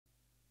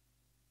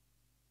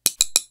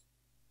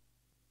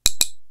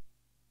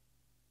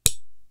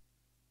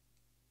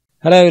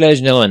Hello, ladies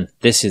and gentlemen.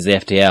 This is the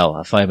FTL,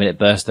 a 5-minute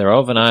burst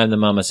thereof, and I am the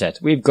Marmoset.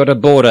 We've got a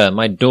border.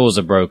 My doors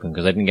are broken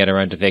because I didn't get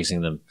around to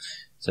fixing them.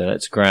 So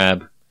let's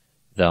grab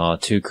our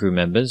 2 crew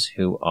members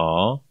who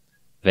are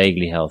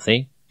vaguely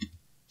healthy.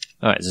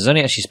 Alright, so there's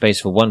only actually space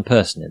for 1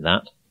 person in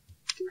that.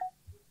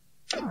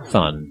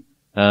 Fun.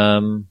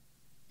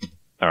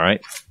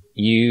 Alright,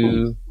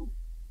 you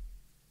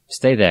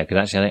stay there, because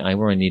actually I think I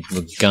more need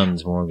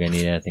guns more than I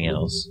need anything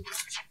else.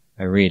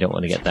 I really don't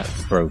want to get that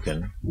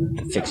broken.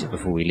 To fix it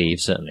before we leave,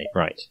 certainly.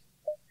 Right.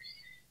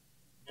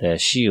 Their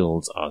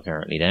shields are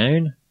currently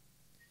down.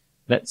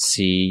 Let's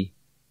see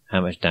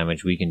how much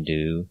damage we can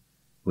do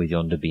with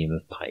yonder beam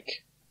of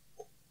pike.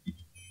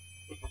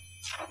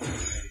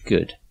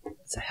 Good.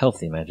 It's a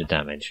healthy amount of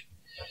damage.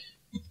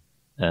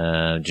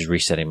 Just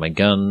resetting my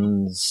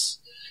guns.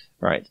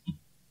 Right.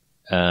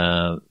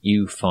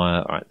 You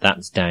fire. Alright,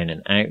 that's down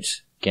and out.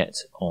 Get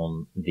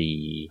on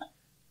the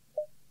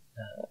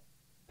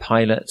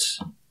pilot.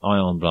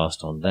 Ion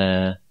blast on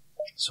there.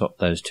 Swap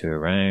those 2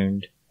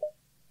 around.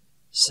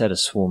 Set a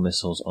swarm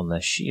missiles on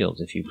their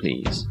shields, if you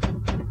please.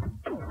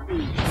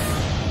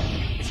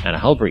 And a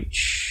hull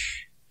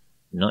breach.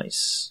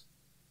 Nice.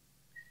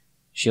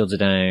 Shields are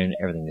down.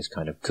 Everything is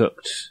kind of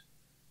cooked.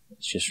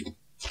 Let's just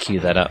queue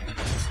that up.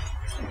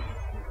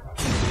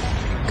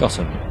 Got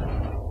him.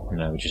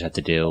 Now we just have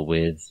to deal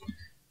with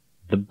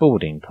the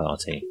boarding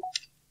party.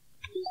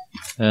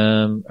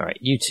 Alright,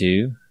 you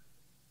 2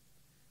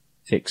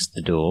 fix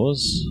the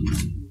doors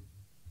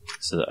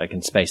so that I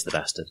can space the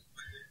bastard.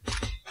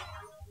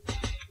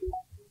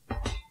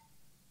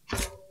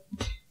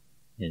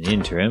 In the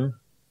interim,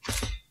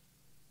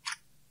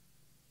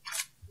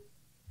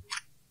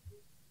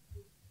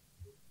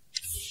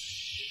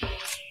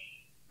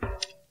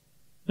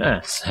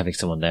 having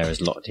someone there has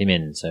locked him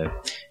in, so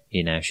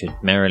he now should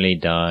merrily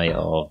die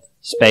of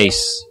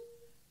space.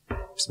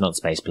 It's not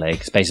space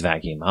plague, space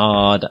vacuum.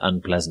 Hard,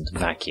 unpleasant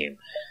vacuum.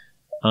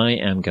 I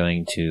am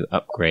going to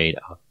upgrade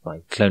my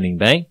cloning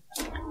bay,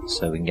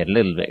 so we can get a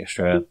little bit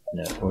extra.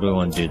 No, or do I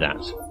want to do that?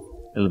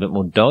 A little bit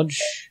more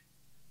dodge.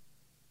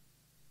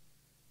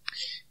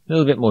 A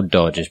little bit more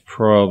dodge is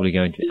probably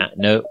going to...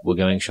 no, we're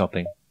going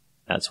shopping.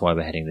 That's why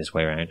we're heading this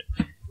way around.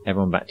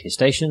 Everyone back to your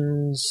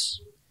stations.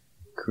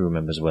 Crew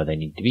members where they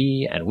need to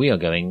be, and we are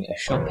going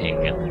shopping.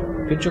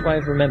 Good job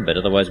I've remembered,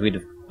 otherwise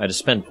I'd have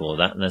spent all of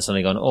that and then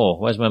suddenly gone, oh,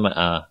 where's my money?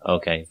 Ah,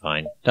 okay,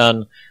 fine.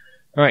 Done.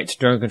 Alright,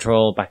 drone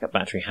control, backup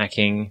battery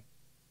hacking.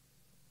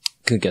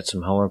 Could get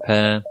some hull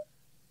repair.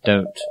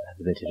 Don't have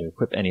the ability to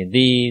equip any of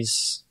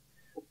these.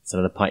 It's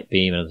another pipe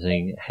beam, another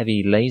thing.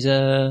 Heavy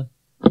laser.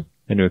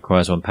 Only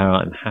requires 1 power.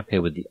 I'm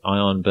happier with the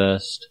ion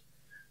burst.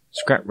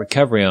 Scrap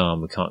recovery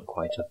arm, we can't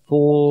quite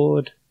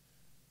afford.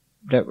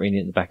 Don't really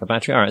need the backup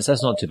battery. Alright, so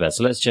that's not too bad.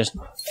 So let's just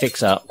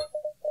fix up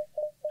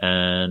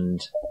and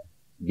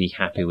be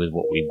happy with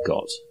what we've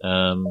got.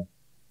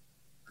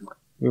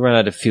 We run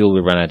out of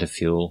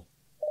fuel,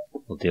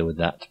 We'll deal with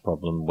that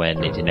problem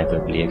when it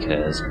inevitably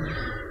occurs.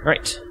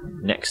 Right,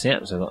 next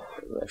step. So I've got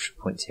extra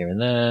points here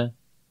and there.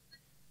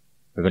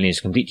 Rebellion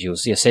is complete. You'll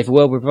see a safer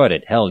world we're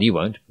provided. Hell, you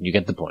won't. You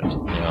get the point.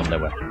 You arm their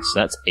weapons.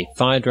 So that's a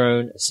fire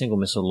drone, a single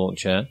missile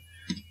launcher,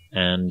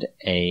 and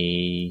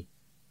a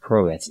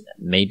Proet.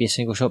 Maybe a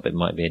single shot, but it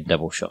might be a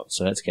double shot.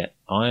 So let's get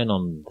iron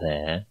on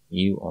there,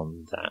 you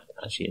on that.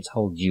 Actually, let's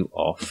hold you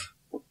off.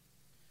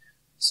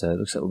 So it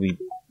looks like we'll be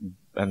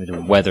having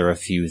to weather a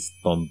few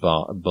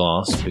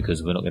blasts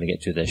because we're not going to get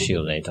to their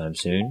shield anytime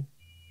soon.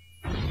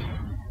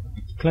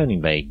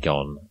 Cloning bay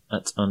gone.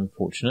 That's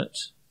unfortunate.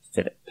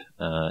 Philip,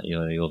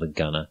 you're the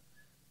gunner.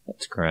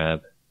 Let's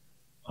grab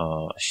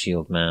our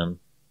shield man.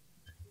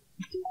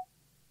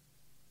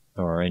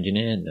 Or our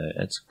engineer. No,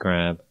 let's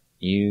grab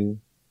you.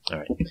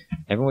 Alright.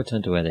 Everyone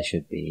return to where they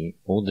should be.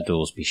 All the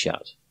doors be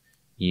shut.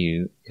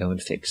 You go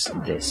and fix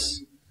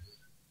this.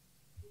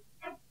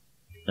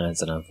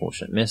 That's an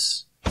unfortunate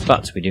miss.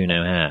 But we do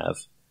now have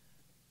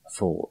a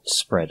full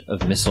spread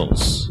of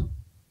missiles.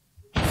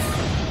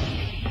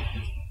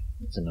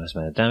 It's a nice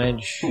amount of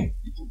damage.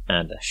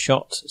 And a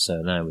shot,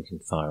 so now we can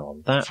fire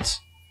on that.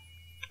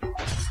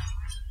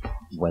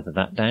 Weather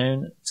that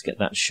down. Let's get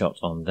that shot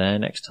on there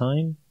next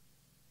time.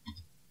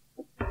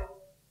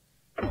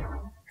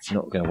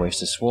 Not going to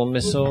waste a swarm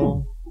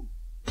missile.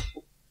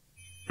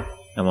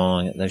 Come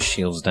on, get those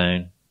shields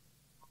down.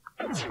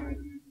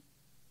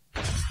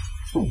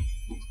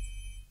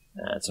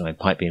 So my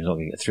pipe beam's not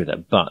going to get through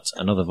that, but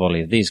another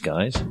volley of these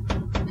guys.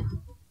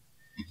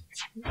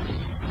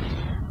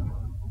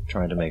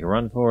 Trying to make a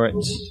run for it.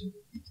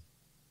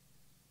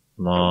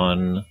 Come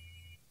on.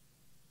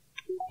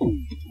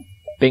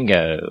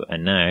 Bingo!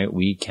 And now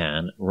we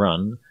can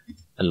run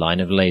a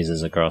line of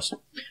lasers across.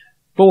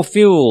 For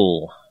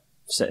fuel!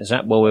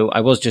 Well,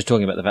 I was just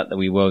talking about the fact that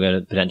we were going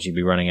to potentially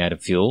be running out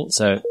of fuel,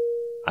 so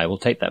I will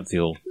take that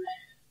fuel.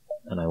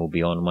 And I will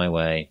be on my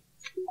way.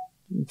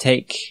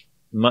 Take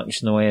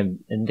much in the way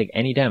of, didn't take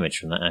any damage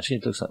from that actually.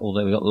 It looks like,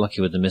 although we got lucky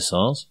with the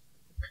missiles,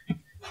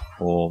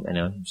 or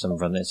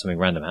something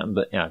random happened,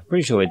 but yeah, I'm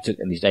pretty sure it took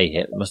at least a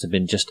hit. It must have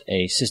been just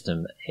a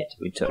system hit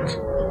we took.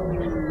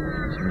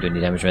 Didn't do any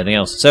damage or anything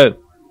else. So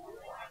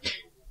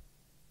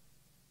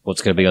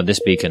What's going to be on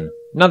this beacon?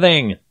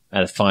 Nothing!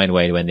 And a fine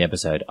way to end the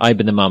episode. I've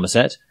been the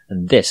Marmoset,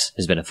 and this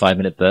has been a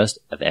 5-minute burst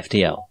of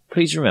FTL.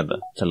 Please remember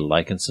to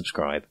like and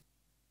subscribe.